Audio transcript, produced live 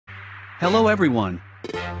Hello everyone.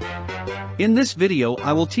 In this video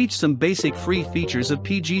I will teach some basic free features of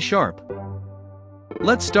PG#.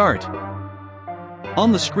 Let's start.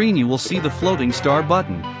 On the screen you will see the floating star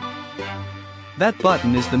button. That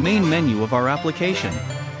button is the main menu of our application.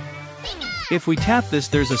 If we tap this,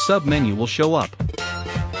 there's a sub-menu will show up.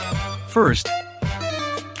 First,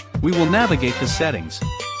 we will navigate the settings.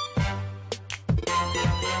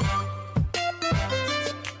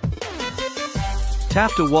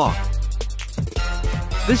 Tap to walk.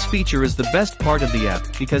 This feature is the best part of the app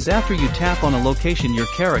because after you tap on a location your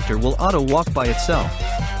character will auto-walk by itself.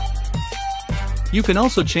 You can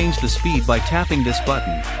also change the speed by tapping this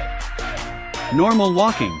button. Normal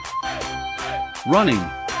walking, running,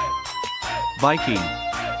 biking,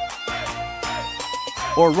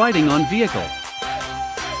 or riding on vehicle.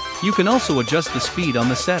 You can also adjust the speed on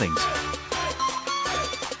the settings.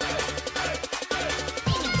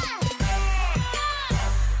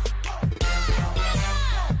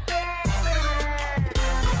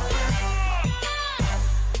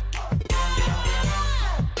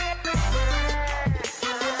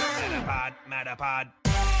 Metapod.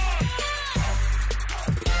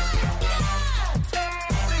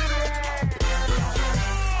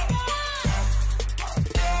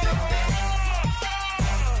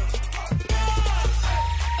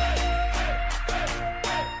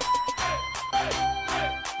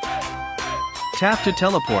 Tap to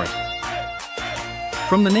teleport.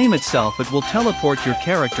 From the name itself, it will teleport your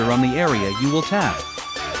character on the area you will tap.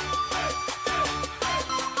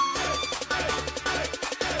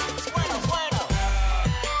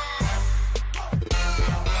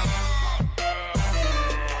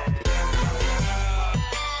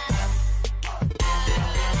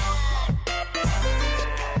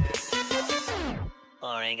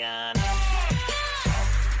 Oregon.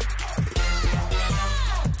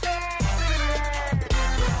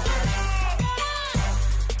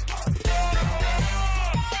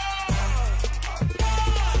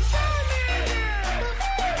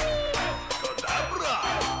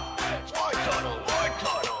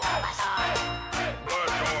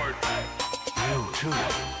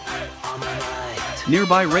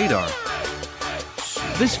 Nearby radar.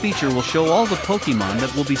 This feature will show all the Pokemon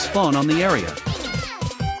that will be spawned on the area.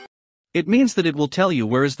 It means that it will tell you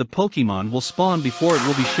where is the Pokemon will spawn before it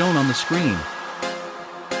will be shown on the screen.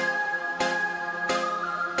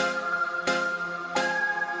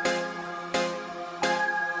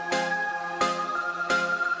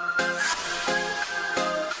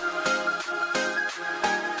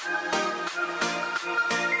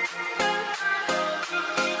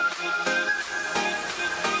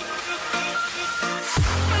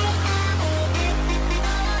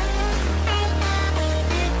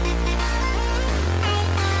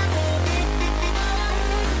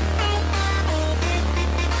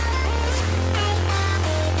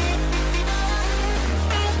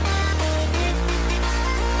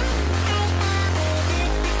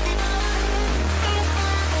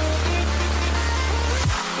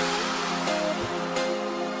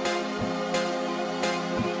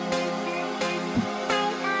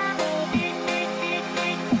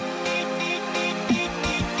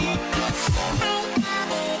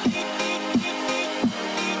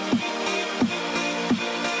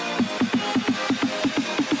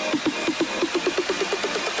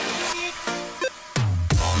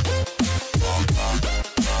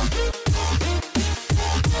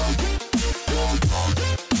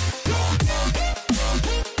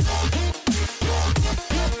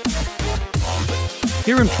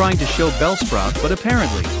 Here I'm trying to show Bellsprout, but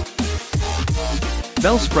apparently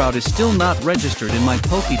Bellsprout is still not registered in my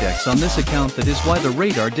Pokédex on this account. That is why the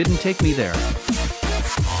radar didn't take me there.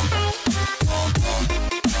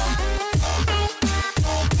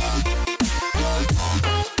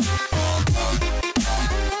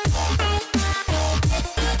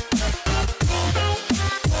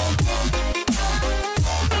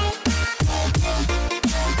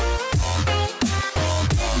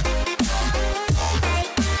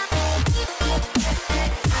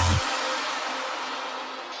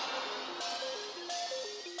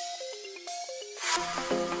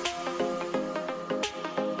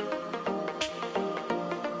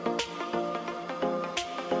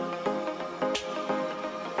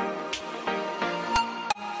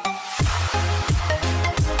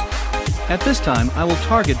 At this time, I will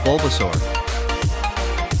target Bulbasaur.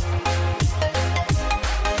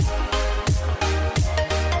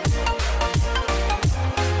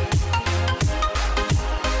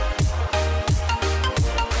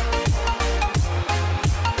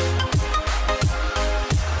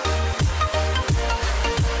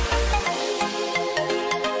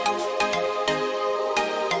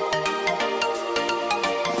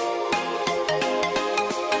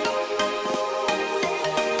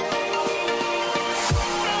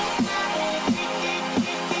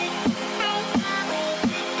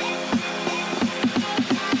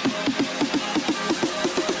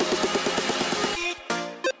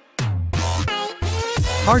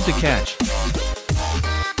 hard to catch.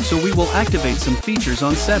 So we will activate some features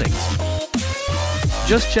on settings.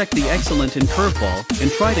 Just check the excellent in curveball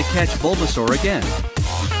and try to catch Bulbasaur again.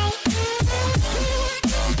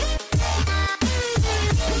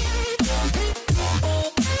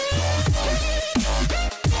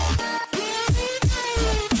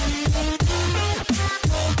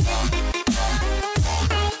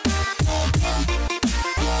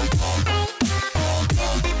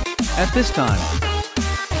 At this time,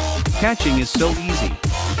 catching is so easy.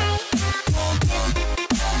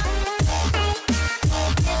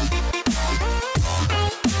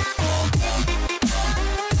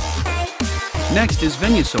 Next is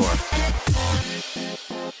Venusaur.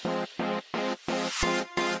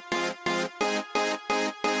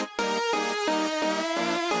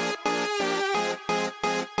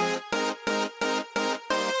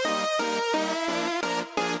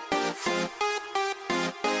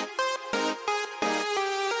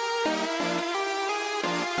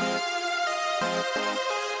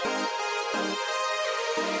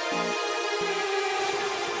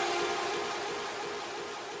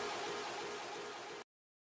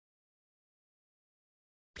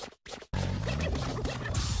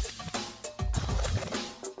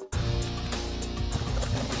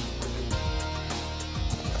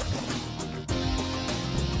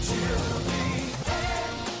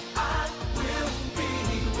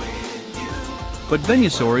 But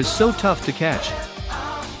Venusaur is so tough to catch.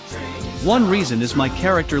 One reason is my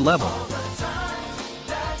character level.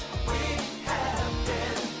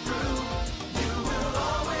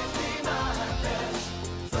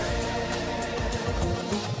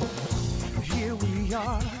 Here we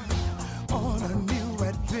are on a new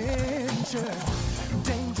adventure.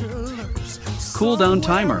 Danger lurks. Cooldown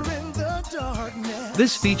timer. In the darkness.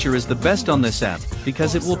 This feature is the best on this app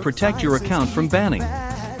because it will protect your account from banning.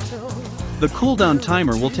 The cooldown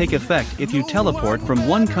timer will take effect if you teleport from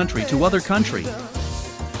one country to other country.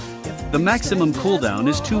 The maximum cooldown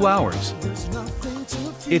is 2 hours.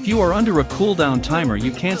 If you are under a cooldown timer, you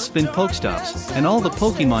can't spin Pokestops, and all the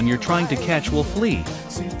Pokemon you're trying to catch will flee.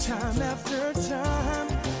 See, time after time,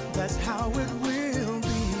 that's how it will be.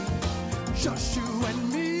 Just you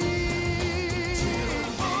and me.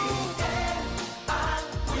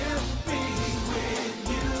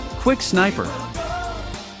 Quick sniper.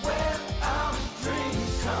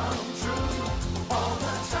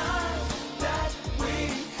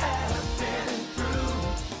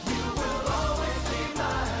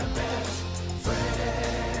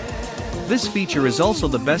 This feature is also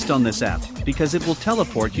the best on this app because it will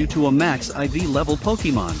teleport you to a max IV level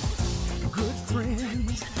Pokemon. Good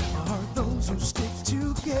friends are those who stick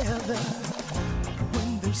together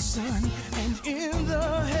when there's sun and in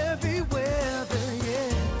the heavy weather,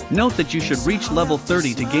 yeah. Note that you should reach level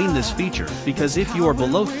 30 to gain this feature because if you are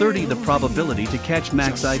below 30, the probability to catch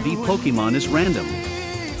max IV Pokemon is random.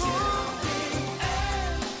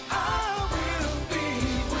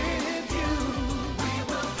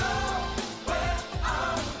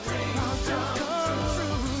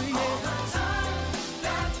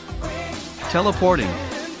 Teleporting.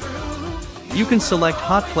 You can select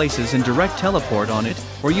hot places and direct teleport on it,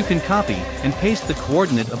 or you can copy and paste the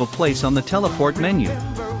coordinate of a place on the teleport menu.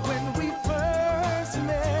 When we first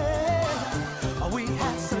met, we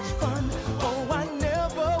had such fun. Oh, I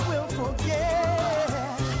never will forget.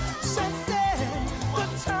 Since then, the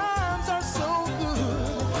times are so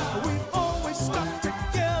good. We've always stuck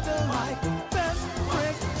together like best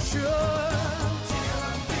friends should.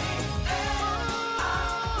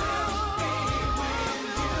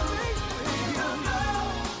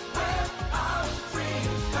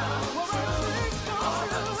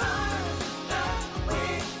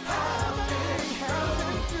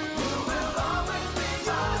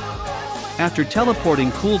 After teleporting,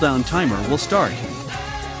 cooldown timer will start.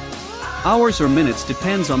 Hours or minutes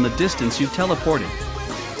depends on the distance you teleported.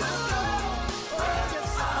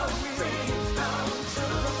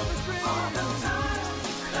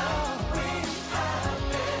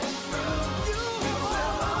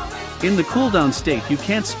 In the cooldown state, you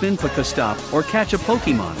can't spin Pokestop or catch a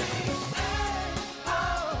Pokemon.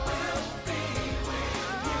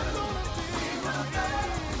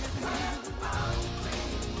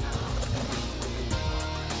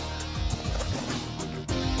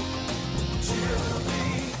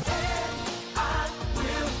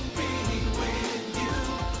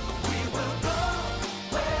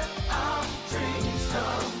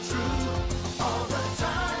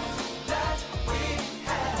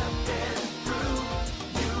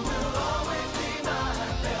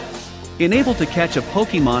 Enable to catch a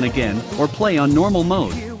Pokemon again or play on normal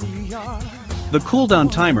mode. Here we are The cooldown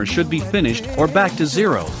timer should be finished or back to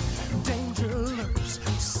 0. Danger lurks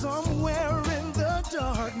somewhere in the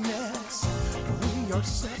darkness. We are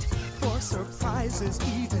set for surprises,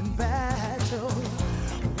 even battle.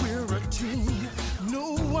 We're a team,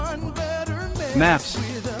 no one better Maps.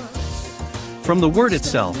 with us. From the word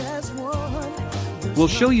itself, As one, will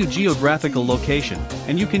show you geographical location,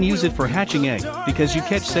 and you can use it for hatching egg, because you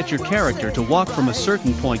can set your character to walk from a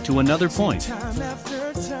certain point to another point. time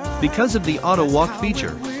after time, Because of the auto walk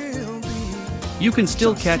feature, will be. you can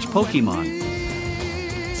still catch Pokemon.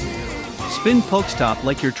 Spin Pokestop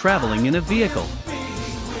like you're traveling in a vehicle.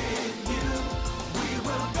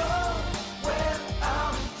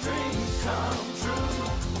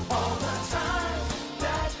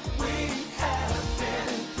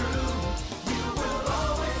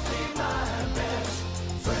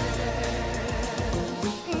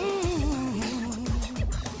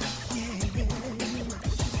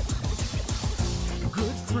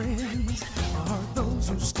 Good friends are those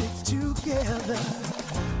who stick together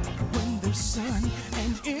when there's sun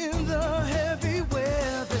and in the heavy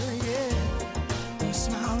weather, yeah.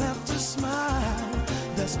 Smile after smile,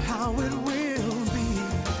 that's how it will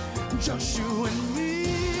be. Just you and me.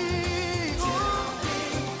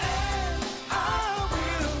 And I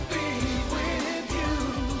will be with you.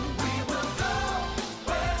 We will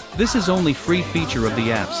go This is only free feature of the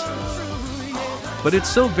apps, but it's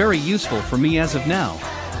so very useful for me as of now.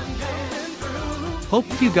 Hope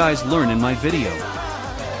you guys learn in my video.